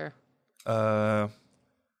 Sure. Oh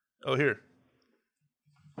here.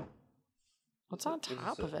 What's on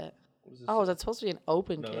top of it? Oh, is that supposed to be an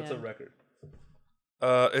open can? No, that's a record.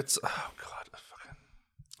 It's oh god,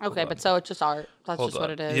 okay, but so it's just art. That's just what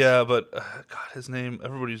it is. Yeah, but God, his name.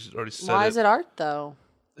 Everybody's already said it. Why is it art though?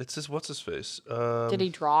 It's just what's his face. Did he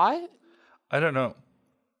draw it? I don't know.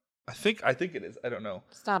 I think it is. I don't know.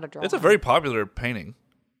 It's not a drawing. It's a very popular painting.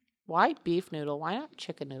 Why beef noodle? Why not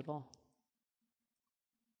chicken noodle?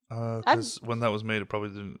 Because when that was made, it probably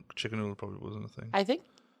didn't. Chicken noodle probably wasn't a thing. I think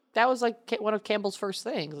that was like one of Campbell's first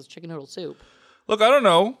things. Was chicken noodle soup. Look, I don't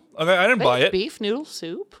know. Okay, I didn't buy it. Beef noodle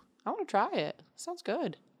soup. I want to try it. Sounds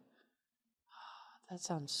good. That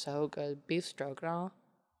sounds so good. Beef stroganoff.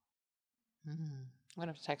 I'm gonna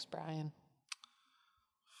have to text Brian.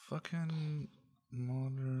 Fucking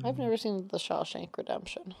Modern. I've never seen The Shawshank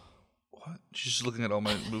Redemption. What? She's just looking at all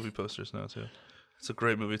my movie posters now too. It's a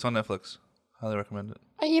great movie. It's on Netflix. Highly recommend it.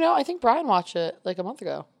 I think Brian watched it like a month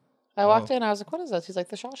ago. I walked in, I was like, what is this? He's like,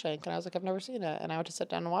 The Shawshank. And I was like, I've never seen it. And I went to sit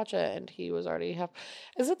down and watch it, and he was already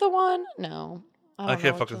Is it the one? No. I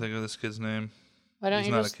can't fucking think of this kid's name. Why He's don't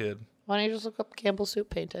you not just a kid. Why don't you just look up Campbell soup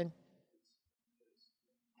painting?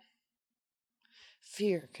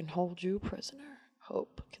 Fear can hold you prisoner.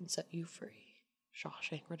 Hope can set you free.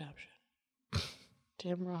 Shawshank Redemption.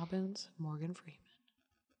 Tim Robbins, Morgan Freeman.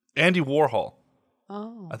 Andy Warhol.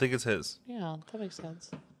 Oh. I think it's his. Yeah, that makes sense.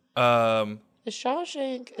 Is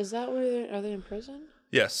Shawshank, is that where are they in prison?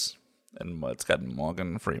 Yes. And it's got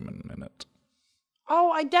Morgan Freeman in it.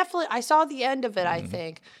 Oh, I saw the end of it, I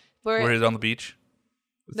think. Where he's on the beach.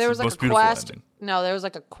 It's there was the like most a beautiful quest. ending. No, there was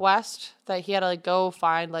like a quest that he had to like go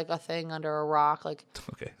find like a thing under a rock. Like,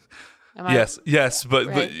 Okay. am I- Yes, but,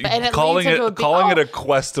 Right. And it calling leads into it a big- it a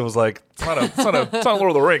quest, it was like it's not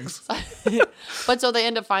Lord of the Rings. But so they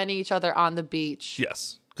end up finding each other on the beach.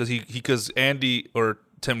 Yes, because Andy or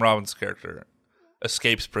Tim Robbins' character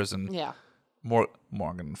escapes prison. Yeah.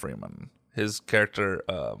 Morgan Freeman, his character.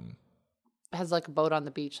 Has like a boat on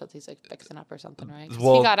the beach that he's like fixing up or something, right? 'Cause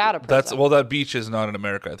Well, he got out of prison. that beach is not in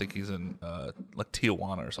America. I think he's in like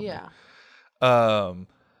Tijuana or something. Yeah.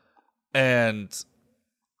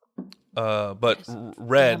 But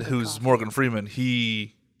Red, who's Morgan Freeman,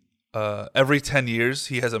 he every 10 years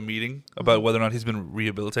he has a meeting about whether or not he's been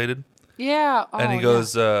rehabilitated. Yeah. And he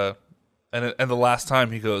goes, and the last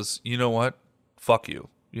time he goes, you know what? Fuck you.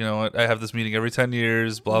 You know what? I have this meeting every 10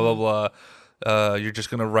 years, blah, blah, blah. You're just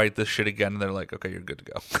going to write this shit again. And they're like, okay, you're good to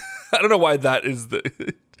go. I don't know why that is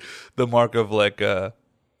the mark of like, the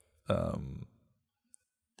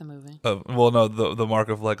movie. The mark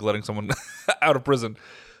of like letting someone out of prison.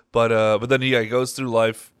 But then he goes through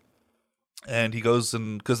life and he goes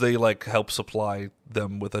because they like help supply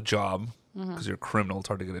them with a job because you're a criminal. It's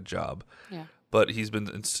hard to get a job. Yeah. But he's been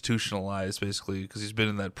institutionalized basically because he's been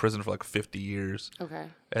in that prison for like 50 years. Okay.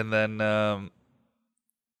 And then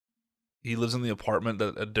he lives in the apartment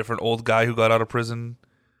that a different old guy who got out of prison.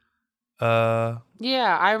 Yeah,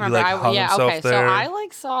 I remember. like, hung himself Okay. So there. I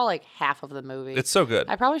like saw like half of the movie. It's so good.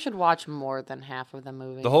 I probably should watch more than half of the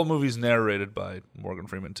movie. The whole movie's narrated by Morgan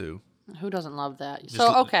Freeman too. Who doesn't love that? Just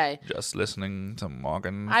So okay. Just listening to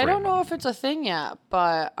Morgan I don't know Freeman. if it's a thing yet,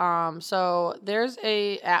 but so there's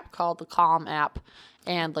a app called the Calm app,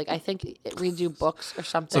 and like I think it reads you books or It's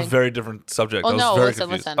something. a very different subject. Well, I was no, very listen,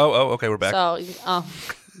 confused. listen. Oh, okay, we're back. So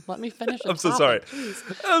let me finish. I'm so sorry. Please.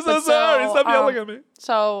 I'm so But sorry. so, Stop yelling at me.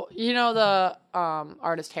 So you know the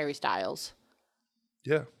artist Harry Styles.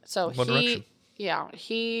 Yeah. So One Direction.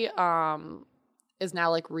 he is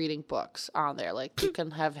now like reading books on there. Like you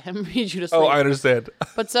can have him read you to sleep. Oh, I understand.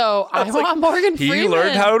 But so I want Morgan Freeman. He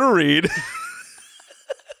learned how to read.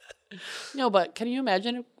 No, but can you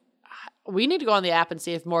imagine? We need to go on the app and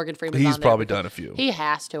see if Morgan Freeman's He's on there. probably done a few. He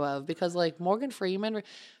has to have because like Morgan Freeman.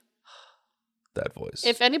 That voice.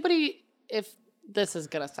 If this is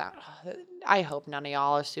gonna sound, I hope none of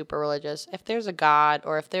y'all are super religious. If there's a God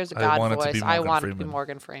or if there's a God want it to voice, be I Morgan want it to be Freeman.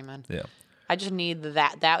 Morgan Freeman. Yeah. I just need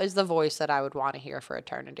that. That is the voice that I would want to hear for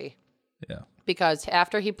eternity. Yeah. Because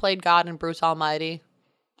after he played God in Bruce Almighty,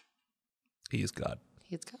 He is God.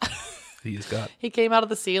 he's God. He is God. He came out of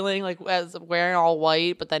the ceiling like as wearing all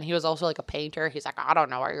white, but then he was also like a painter. He's like, I don't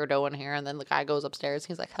know what you're doing here. And then the guy goes upstairs.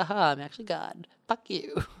 He's like, haha, I'm actually God. Fuck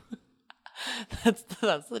you. That's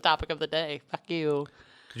the topic of the day. Fuck you.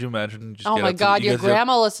 Could you imagine? Just Oh get my up to- God, you your guys go-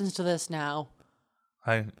 grandma listens to this now.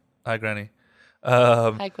 Hi, Granny.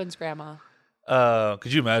 Hi, Quinn's grandma.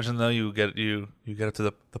 Could you imagine though? You get up to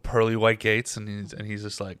the pearly white gates, and he's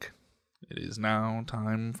just like, "It is now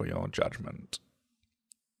time for your judgment.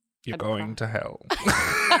 You're going to hell."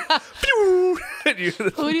 Pew! Who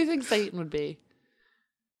do you think Satan would be?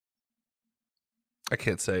 I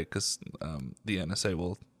can't say because the NSA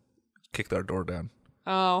will kick our door down.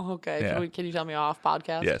 Oh, okay. Yeah. Can you tell me off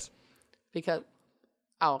podcast? Yes. Because.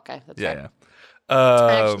 Oh, okay. That's Yeah. fair.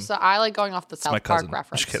 Yeah. Actually, so I like going off the It's my South Park cousin.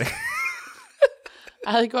 reference. Just kidding.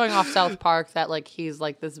 I like going off South Park that like he's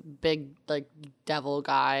like this big like devil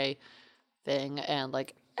guy thing, and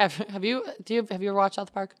like have you ever watched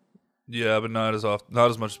South Park? Yeah, but not as often, not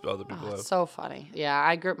as much as other people Oh, have. it's so funny.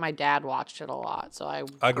 Yeah, my dad watched it a lot, so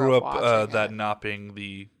I grew up watching that it. not being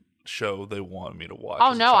the show they wanted me to watch. Oh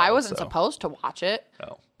as a no, I child, wasn't so. supposed to watch it.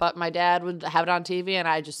 No. But my dad would have it on TV, and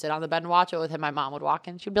I'd just sit on the bed and watch it with him. My mom would walk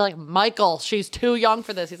in. She'd be like, Michael, she's too young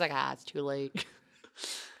for this. He's like, it's too late.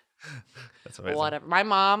 That's amazing. Whatever. My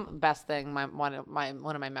mom, best thing, one of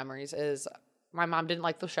my memories is my mom didn't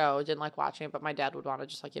like the show, didn't like watching it, but my dad would want to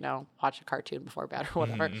just like, watch a cartoon before bed or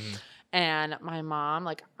whatever. Mm-hmm. And my mom,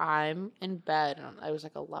 like, I'm in bed, and it was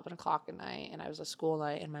like 11 o'clock at night, and I was a school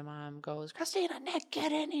night, and my mom goes, Christina, Nick,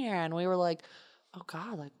 get in here. And we were like, oh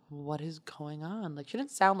God, like, what is going on? Like, she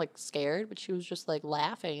didn't sound like scared, but she was just like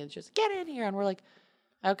laughing and just get in here. And we're like,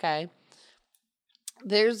 okay.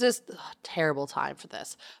 There's this terrible time for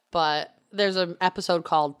this, but there's an episode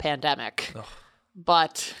called Pandemic.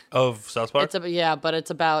 But Of South Park? but it's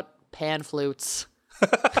about pan flutes.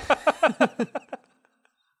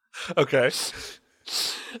 Okay.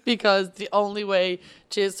 Because the only way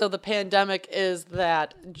so the pandemic is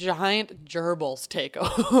that giant gerbils take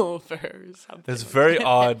over or something. There's very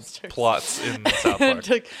odd Hamsters. plots in South Park.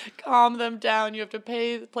 To calm them down, you have to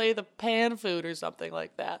play the pan flute or something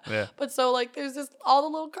like that. Yeah. But so like there's all the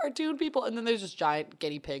little cartoon people, and then there's just giant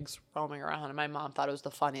guinea pigs roaming around. And my mom thought it was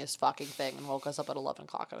the funniest fucking thing, and woke us up at 11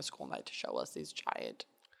 o'clock on a school night to show us these giant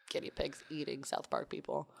guinea pigs eating South Park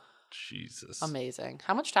people. Jesus. Amazing.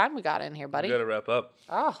 How much time we got in here, buddy? We got to wrap up.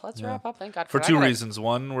 Oh, let's wrap up. Thank God For that. two reasons.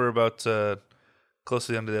 One, we're about close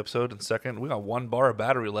to the end of the episode. And second, we got 1 bar of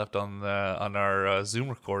battery left on our Zoom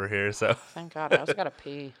recorder here. So, Thank God. I also got to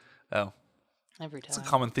pee oh, every time. it's a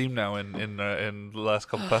common theme now in the last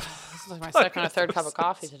couple of This is like my second or third cup of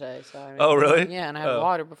coffee today. So I mean, Oh, really? Yeah, and I had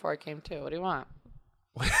water before I came too. What do you want?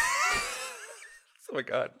 Oh my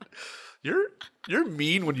God, you're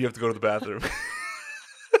mean when you have to go to the bathroom.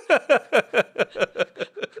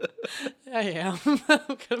 I am. I'm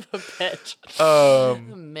kind of a bitch.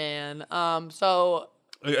 Man. So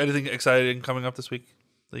Anything exciting coming up this week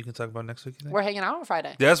that you can talk about next week? You think? we're hanging out on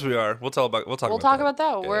Friday. Yes, we are. We'll talk about that.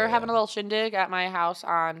 Yeah, We're yeah, having a little shindig at my house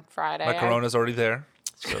on Friday. My Corona's already there.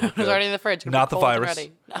 So It was already in the fridge. It's gonna Not be the cold virus.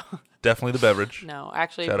 already. No. Definitely the beverage. No,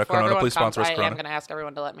 actually, Shout out before Corona. everyone Please comes, sponsor us, I am Corona. going to ask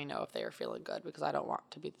everyone to let me know if they are feeling good because I don't want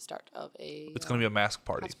to be the start of a It's going to be a mask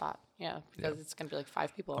party. spot. Yeah, because it's going to be like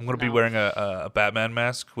 5 people. I'm going to be wearing a Batman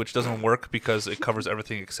mask, which doesn't work because it covers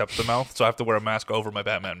everything except the mouth. So I have to wear a mask over my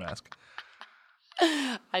Batman mask.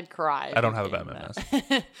 I'd cry. I don't have a Batman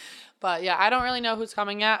mask. But yeah, I don't really know who's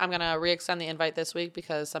coming yet. I'm going to re-extend the invite this week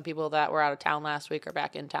because some people that were out of town last week are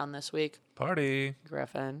back in town this week. Party.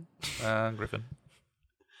 Griffin. Griffin.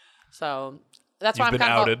 So that's You've why I'm been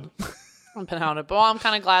kind outed. I've been outed. But I'm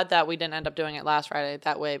kind of glad that we didn't end up doing it last Friday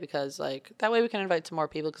that way because that way we can invite some more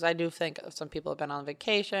people because I do think some people have been on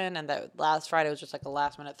vacation and that last Friday was just like a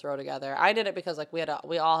last minute throw together. I did it because like we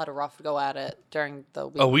all had a rough go at it during the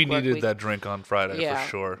week. Oh, we needed that drink on Friday for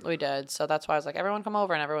sure. We did. So that's why I was like, everyone come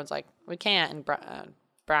over, and everyone's like, we can't. And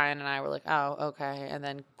Brian and I were like, oh, okay. And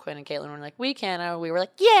then Quinn and Caitlin were like, we can. And we were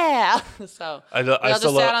like, yeah. So I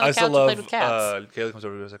still love. Kaylee comes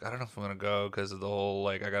over and goes like, I don't know if I'm gonna go because of the whole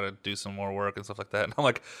like I gotta do some more work and stuff like that. And I'm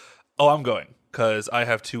like, oh, I'm going because I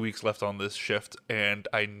have 2 weeks left on this shift and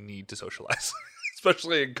I need to socialize,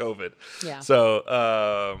 especially in COVID. Yeah.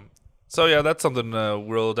 So yeah, that's something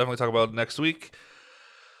we'll definitely talk about next week.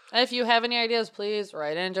 If you have any ideas, please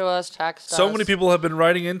write into us, text us. So many people have been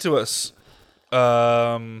writing into us.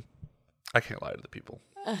 I can't lie to the people.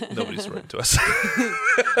 Nobody's writing to us.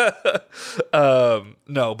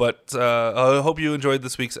 No, but I hope you enjoyed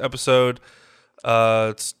this week's episode.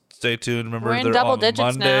 Stay tuned. Remember, We're in they're double on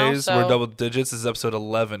digits now, Mondays. so- We're double digits. This is episode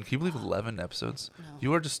 11. Can you believe 11 episodes? No.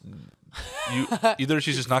 You are just... Either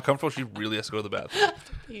she's just not comfortable or she really has to go to the bathroom.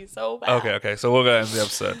 He's so bad. Okay. So we'll go end the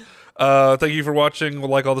episode. Thank you for watching. We'll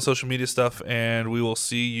like all the social media stuff, and we will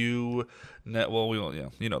see you... we will,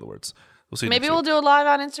 you know the words. We'll see you Maybe next we'll week. do a live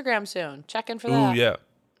on Instagram soon. Check in for that. Ooh, yeah.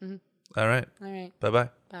 All right. All right. Bye-bye.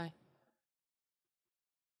 Bye.